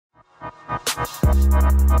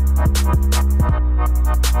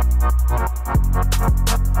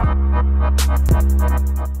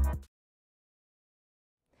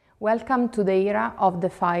Welcome to the era of the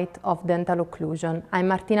fight of dental occlusion. I'm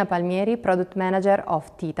Martina Palmieri, Product Manager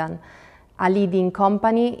of Teethan, a leading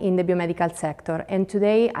company in the biomedical sector. And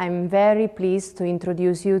today I'm very pleased to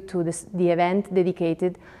introduce you to the event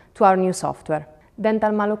dedicated to our new software.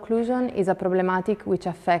 Dental malocclusion is a problematic which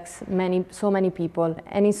affects so many people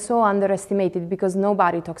and is so underestimated because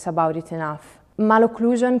nobody talks about it enough.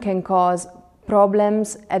 Malocclusion can cause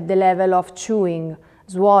problems at the level of chewing,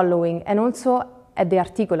 swallowing, and also at the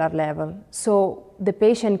articular level. So the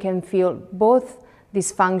patient can feel both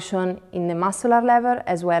dysfunction in the muscular level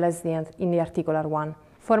as well as in the articular one.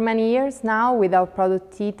 For many years now, with our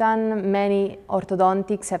product Teethan, many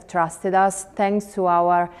orthodontics have trusted us thanks to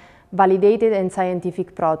our validated and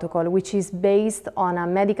scientific protocol, which is based on a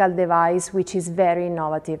medical device which is very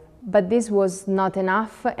innovative. But this was not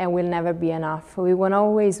enough and will never be enough. We want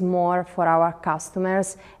always more for our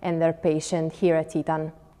customers and their patients here at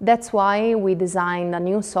Teethan. That's why we designed a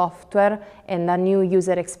new software and a new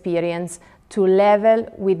user experience to level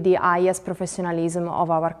with the highest professionalism of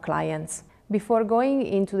our clients. Before going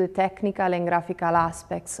into the technical and graphical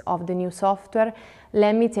aspects of the new software,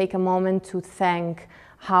 let me take a moment to thank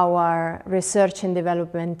our research and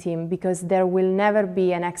development team, because there will never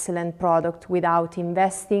be an excellent product without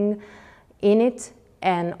investing in it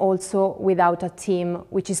and also without a team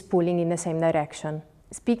which is pulling in the same direction.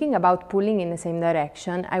 Speaking about pulling in the same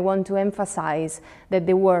direction, I want to emphasize that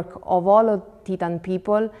the work of all of Teethan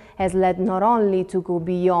people has led not only to go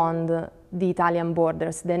beyond the Italian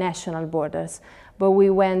borders, the national borders, but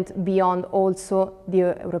we went beyond also the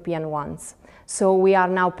European ones. So we are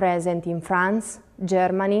now present in France,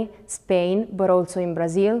 Germany, Spain, but also in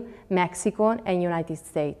Brazil, Mexico, and United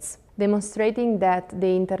States, demonstrating that the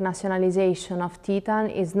internationalization of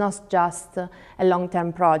Teethan is not just a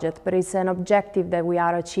long-term project, but it's an objective that we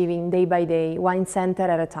are achieving day by day, one center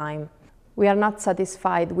at a time. We are not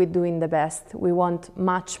satisfied with doing the best. We want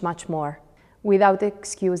much, much more. Without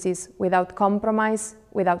excuses, without compromise,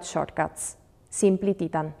 without shortcuts. Simply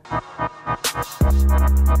Teethan.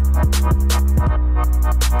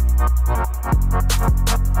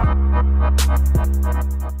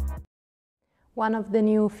 One of the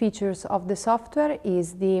new features of the software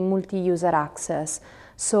is the multi-user access.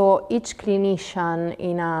 So each clinician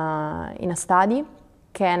in a study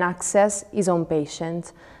can access his own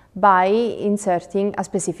patient by inserting a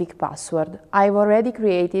specific password. I've already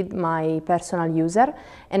created my personal user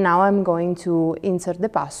and now I'm going to insert the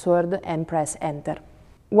password and press enter.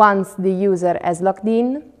 Once the user has logged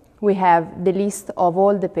in, we have the list of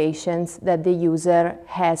all the patients that the user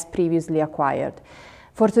has previously acquired.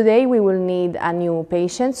 For today, we will need a new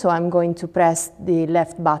patient, so I'm going to press the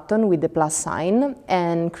left button with the plus sign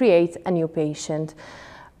and create a new patient.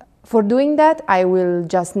 For doing that, I will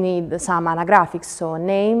just need some anagraphics, so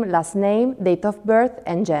name, last name, date of birth,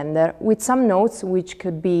 and gender, with some notes which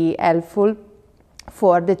could be helpful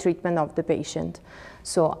for the treatment of the patient.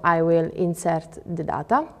 So I will insert the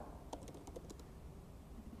data.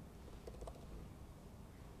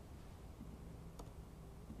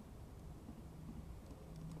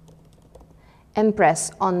 And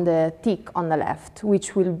press on the tick on the left,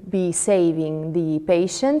 which will be saving the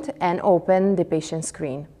patient, and open the patient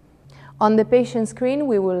screen. On the patient screen,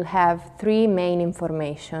 we will have three main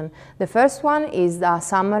information. The first one is a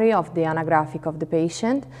summary of the anagraphic of the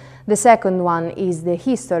patient. The second one is the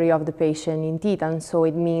history of the patient in Teethan, so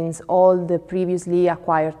it means all the previously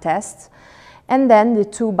acquired tests. And then the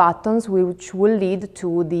two buttons which will lead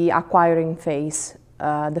to the acquiring phase.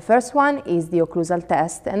 The first one is the occlusal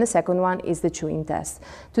test and the second one is the chewing test.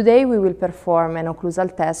 Today we will perform an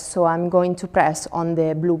occlusal test, so I'm going to press on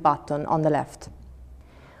the blue button on the left.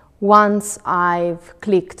 Once I've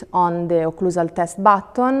clicked on the occlusal test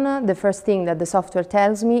button, the first thing that the software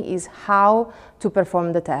tells me is how to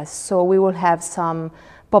perform the test. So we will have some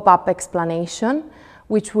pop-up explanation,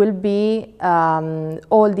 which will be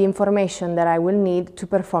all the information that I will need to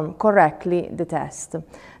perform correctly the test.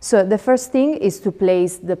 So the first thing is to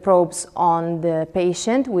place the probes on the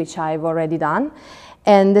patient, which I've already done.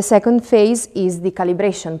 And the second phase is the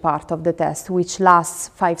calibration part of the test, which lasts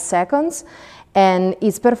 5 seconds and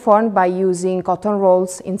is performed by using cotton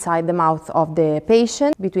rolls inside the mouth of the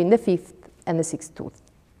patient between the 5th and the 6th tooth.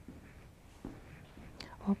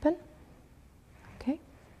 Open. Okay.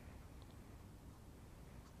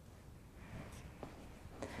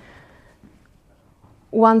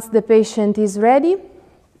 Once the patient is ready,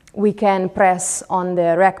 we can press on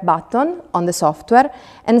the rec button on the software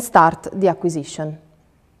and start the acquisition.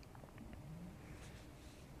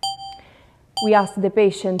 We ask the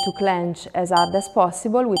patient to clench as hard as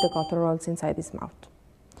possible with the cotton rolls inside his mouth.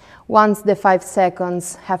 Once the 5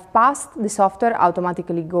 seconds have passed, the software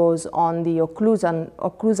automatically goes on the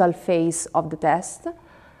occlusal phase of the test.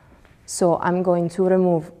 So I'm going to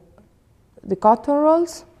remove the cotton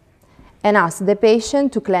rolls and ask the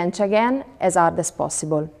patient to clench again as hard as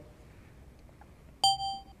possible.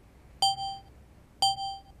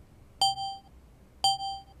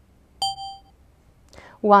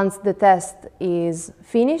 Once the test is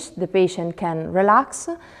finished, the patient can relax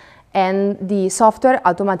and the software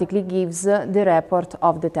automatically gives the report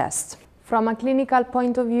of the test. From a clinical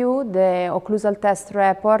point of view, the occlusal test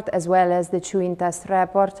report as well as the chewing test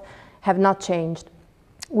report have not changed.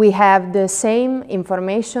 We have the same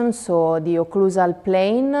information, so the occlusal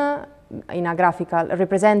plane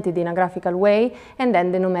represented in a graphical way, and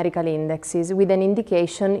then the numerical indexes with an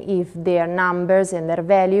indication if their numbers and their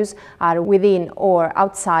values are within or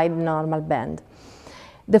outside the normal band.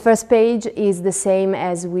 The first page is the same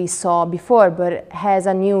as we saw before, but has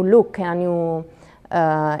a new look and a new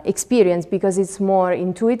experience because it's more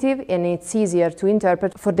intuitive and it's easier to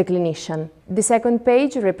interpret for the clinician. The second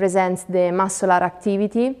page represents the muscular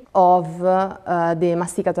activity of the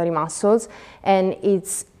masticatory muscles, and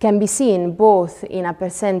it can be seen both in a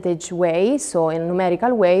percentage way, so in a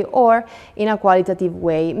numerical way, or in a qualitative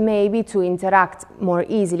way, maybe to interact more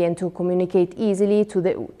easily and to communicate easily to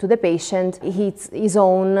the patient his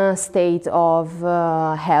own state of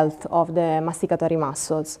health of the masticatory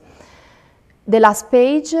muscles. The last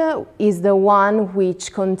page is the one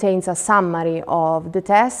which contains a summary of the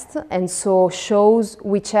test and so shows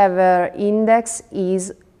whichever index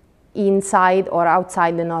is inside or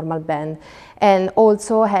outside the normal band, and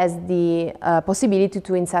also has the possibility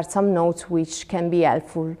to insert some notes which can be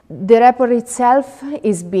helpful. The report itself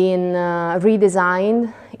is being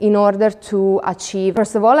redesigned in order to achieve,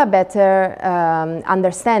 first of all, a better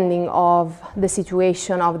understanding of the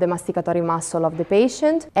situation of the masticatory muscle of the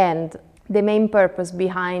patient, and the main purpose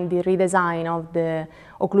behind the redesign of the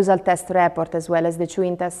occlusal test report as well as the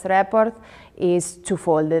chewing test report is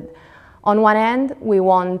twofold. On one end, we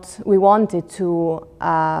wanted to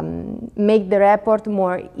make the report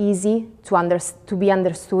more easy to be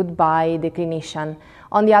understood by the clinician.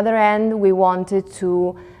 On the other end, we wanted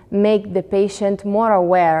to make the patient more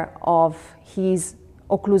aware of his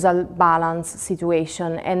occlusal balance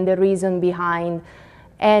situation and the reason behind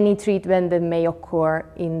any treatment that may occur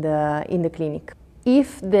in the clinic.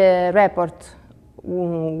 If the report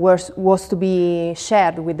was to be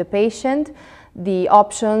shared with the patient, the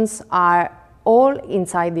options are all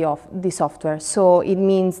inside the software. So it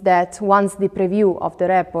means that once the preview of the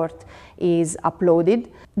report is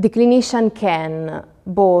uploaded, the clinician can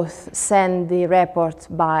both send the report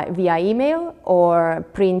via email or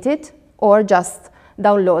print it, or just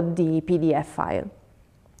download the PDF file.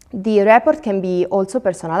 The report can be also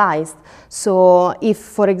personalized. So if,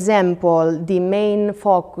 for example, the main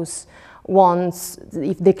focus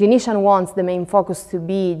if the clinician wants the main focus to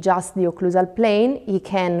be just the occlusal plane, he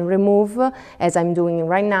can remove, as I'm doing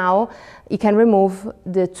right now, he can remove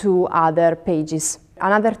the 2 other pages.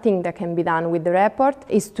 Another thing that can be done with the report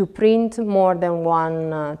is to print more than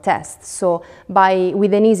one test. So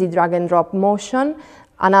with an easy drag and drop motion,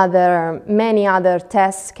 many other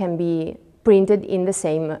tests can be printed in the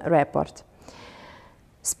same report.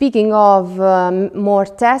 Speaking of more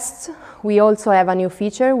tests, we also have a new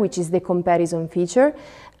feature, which is the comparison feature.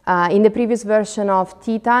 In the previous version of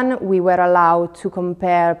Teethan, we were allowed to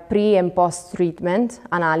compare pre- and post-treatment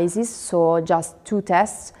analysis, so just 2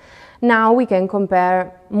 tests. Now we can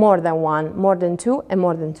compare more than 1, more than 2, and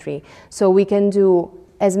more than 3. So we can do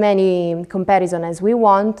as many comparisons as we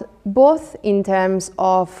want, both in terms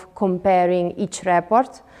of comparing each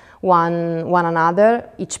report, one another,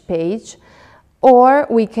 each page, or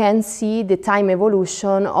we can see the time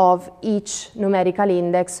evolution of each numerical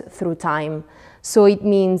index through time. So it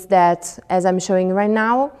means that, as I'm showing right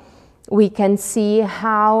now, we can see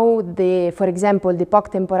how for example, the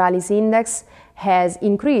POC temporalis index has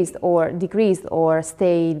increased or decreased or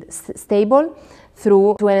stayed stable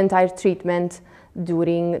through an entire treatment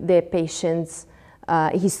during the patient's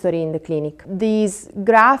history in the clinic. This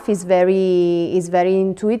graph is very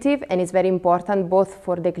intuitive and is very important both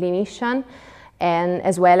for the clinician and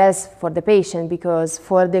as well as for the patient, because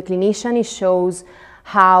for the clinician it shows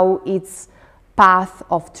how its path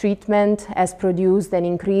of treatment has produced an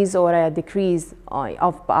increase or a decrease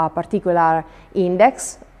of a particular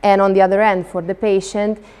index, and on the other end for the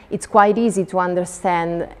patient it's quite easy to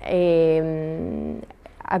understand a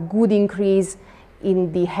good increase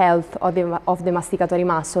in the health of the masticatory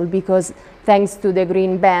muscle, because thanks to the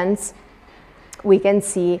green bands we can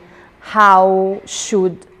see how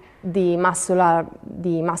should the muscular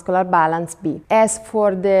balance be. As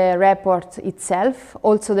for the report itself,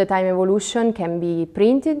 also the time evolution can be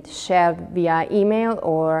printed, shared via email,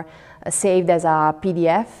 or saved as a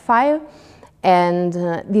PDF file. And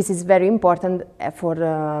this is very important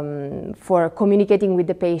for communicating with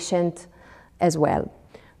the patient as well.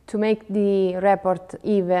 To make the report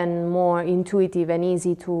even more intuitive and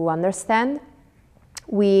easy to understand,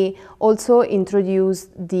 we also introduced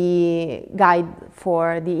the guide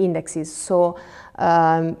for the indexes. So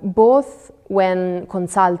both when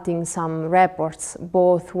consulting some reports,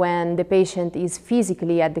 both when the patient is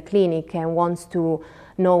physically at the clinic and wants to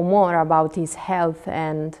know more about his health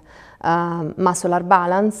and muscular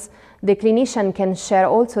balance, the clinician can share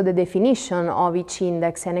also the definition of each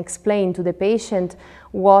index and explain to the patient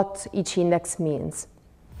what each index means.